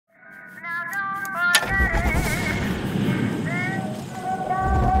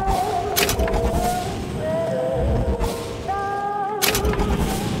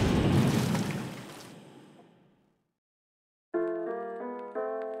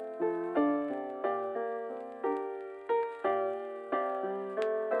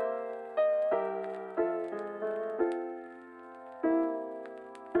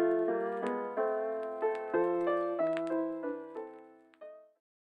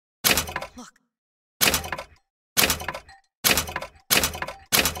Look.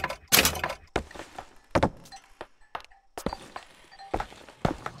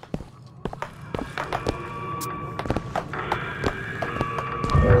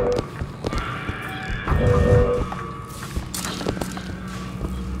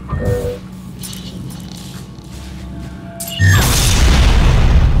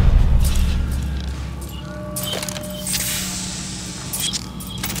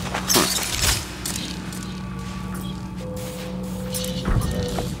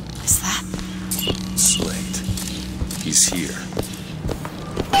 He's here.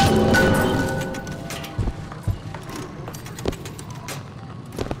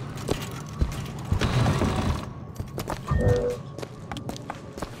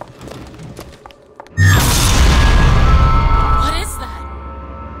 What is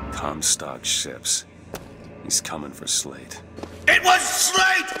that? Comstock ships. He's coming for Slate. It was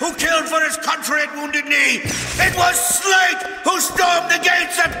Slate who killed for his country at Wounded Knee! It was Slate who stormed the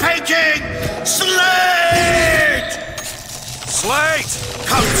gates at Peking! Slate! Slate!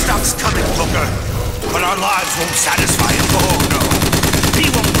 Comstock's coming, Booker. But our lives won't satisfy him. Oh, no. He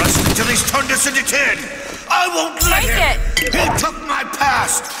won't rest until he's turned us into tin. I won't let him. He took my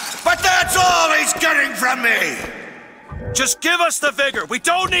past, but that's all he's getting from me. Just give us the vigor. We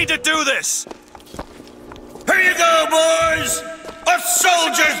don't need to do this. Here you go, boys. A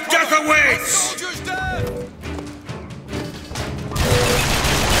soldier's death awaits. Soldier's dead!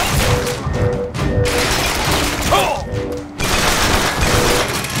 Oh!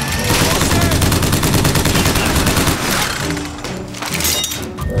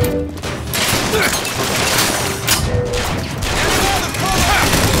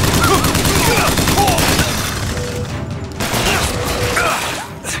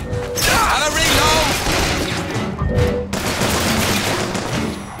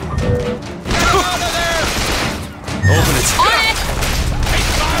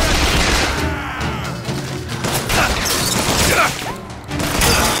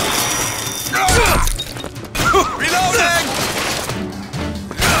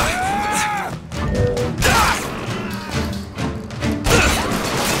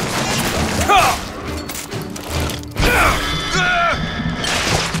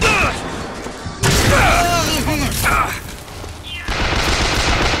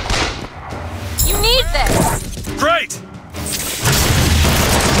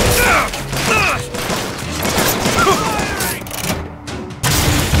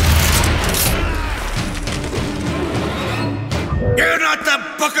 You're not the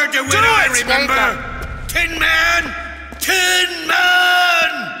Booker DeWitt I remember! Tin Man! Tin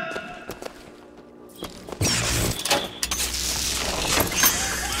Man!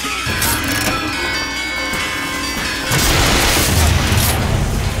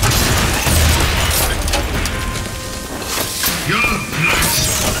 Your blood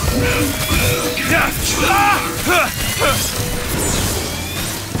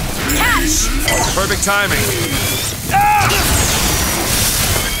Catch! Perfect timing.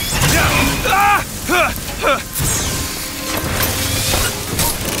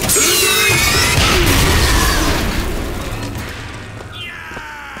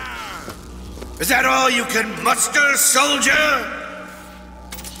 Is that all you can muster, soldier?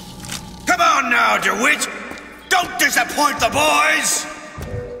 Come on now, DeWitt! Don't disappoint the boys!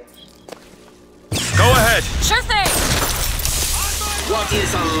 Go ahead. Sure thing! What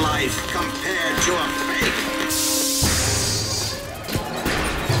is a life compared to a fake?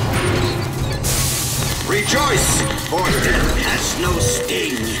 Rejoice, for death has no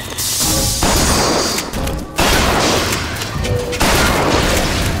sting.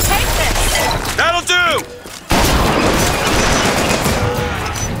 Take this! That'll do!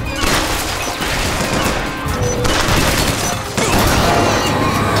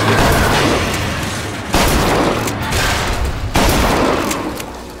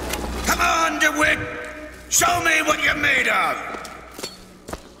 Come on, DeWitt! Show me what you're made of!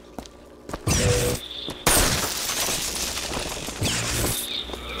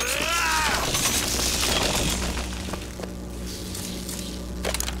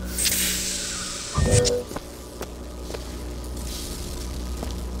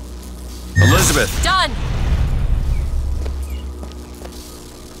 Elizabeth. Done!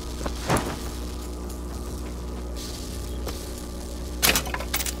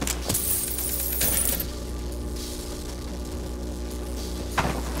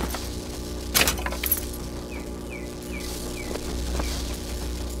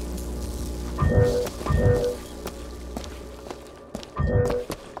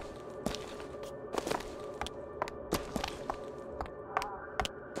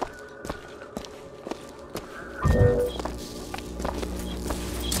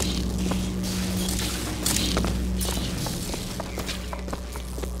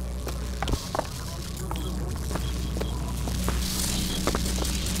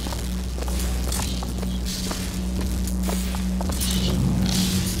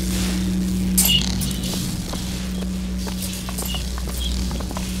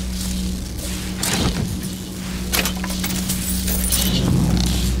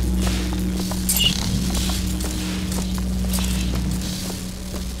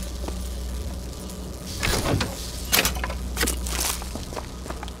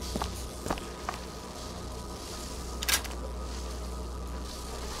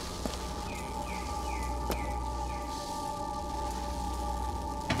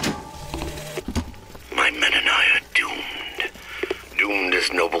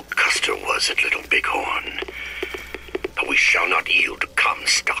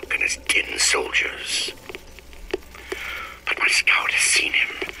 soldiers. But my scout has seen him.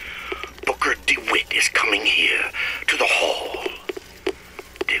 Booker DeWitt is coming here to the hall.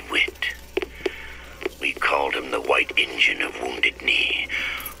 DeWitt. We called him the White Injun of Wounded Knee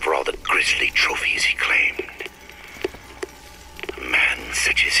for all the grisly trophies he claimed. A man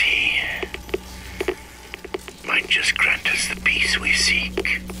such as he might just grant us the peace we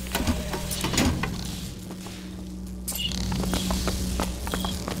seek.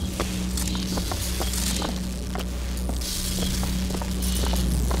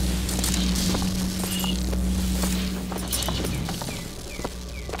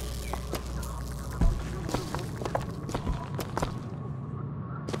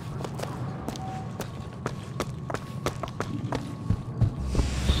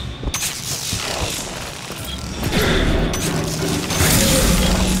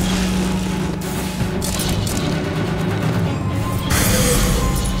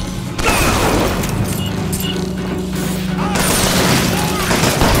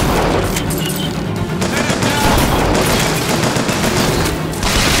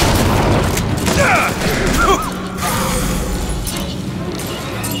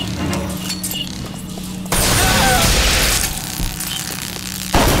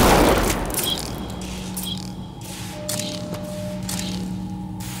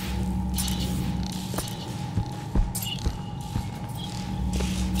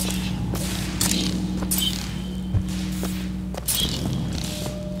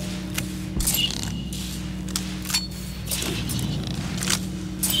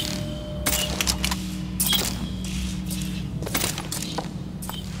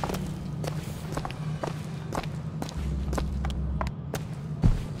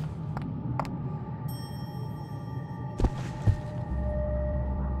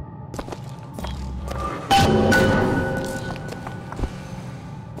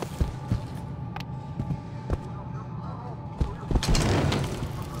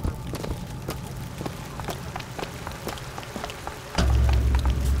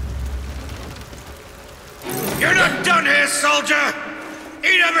 You're not done here, soldier!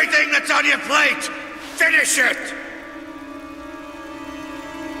 Eat everything that's on your plate! Finish it!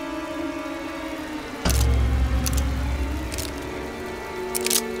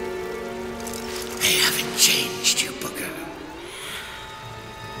 They haven't changed you, Booker.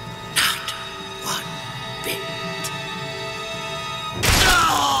 Not one bit.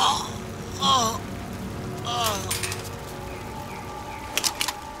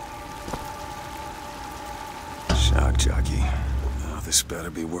 Shock jockey. Oh, this better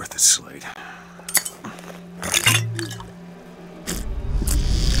be worth its slate.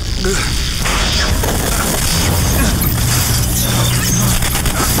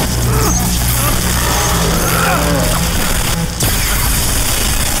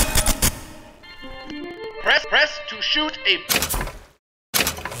 Press to shoot a...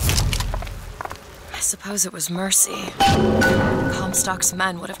 I suppose it was mercy. Comstock's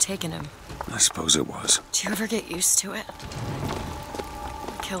men would have taken him. I suppose it was. Do you ever get used to it?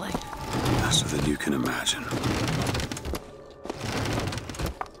 Killing. Faster than you can imagine.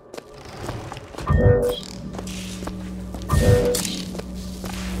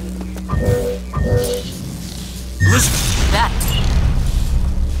 Listen! That.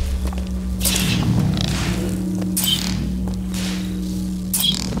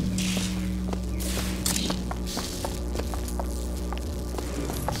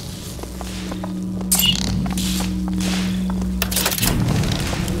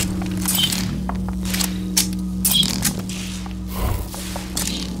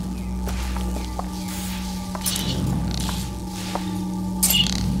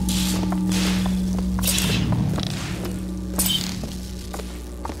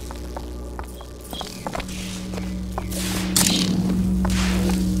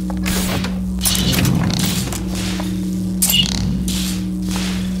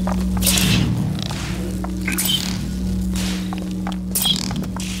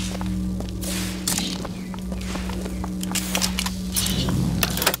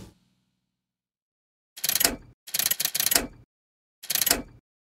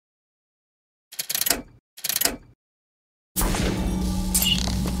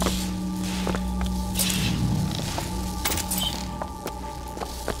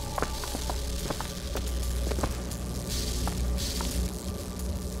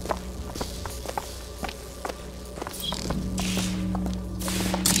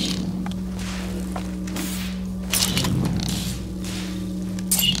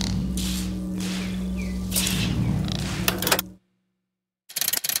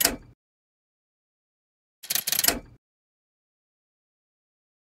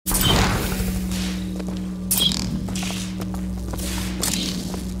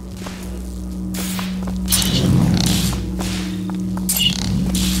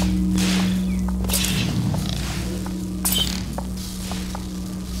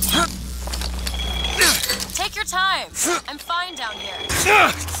 time. I'm fine down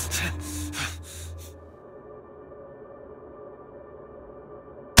here.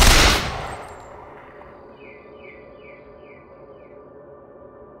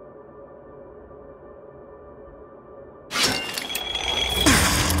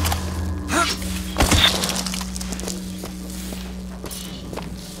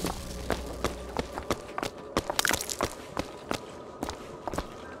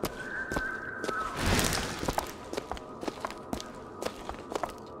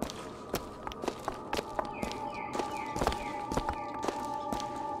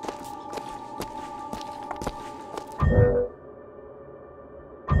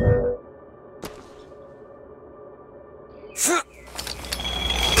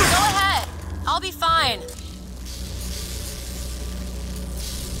 I'll be fine.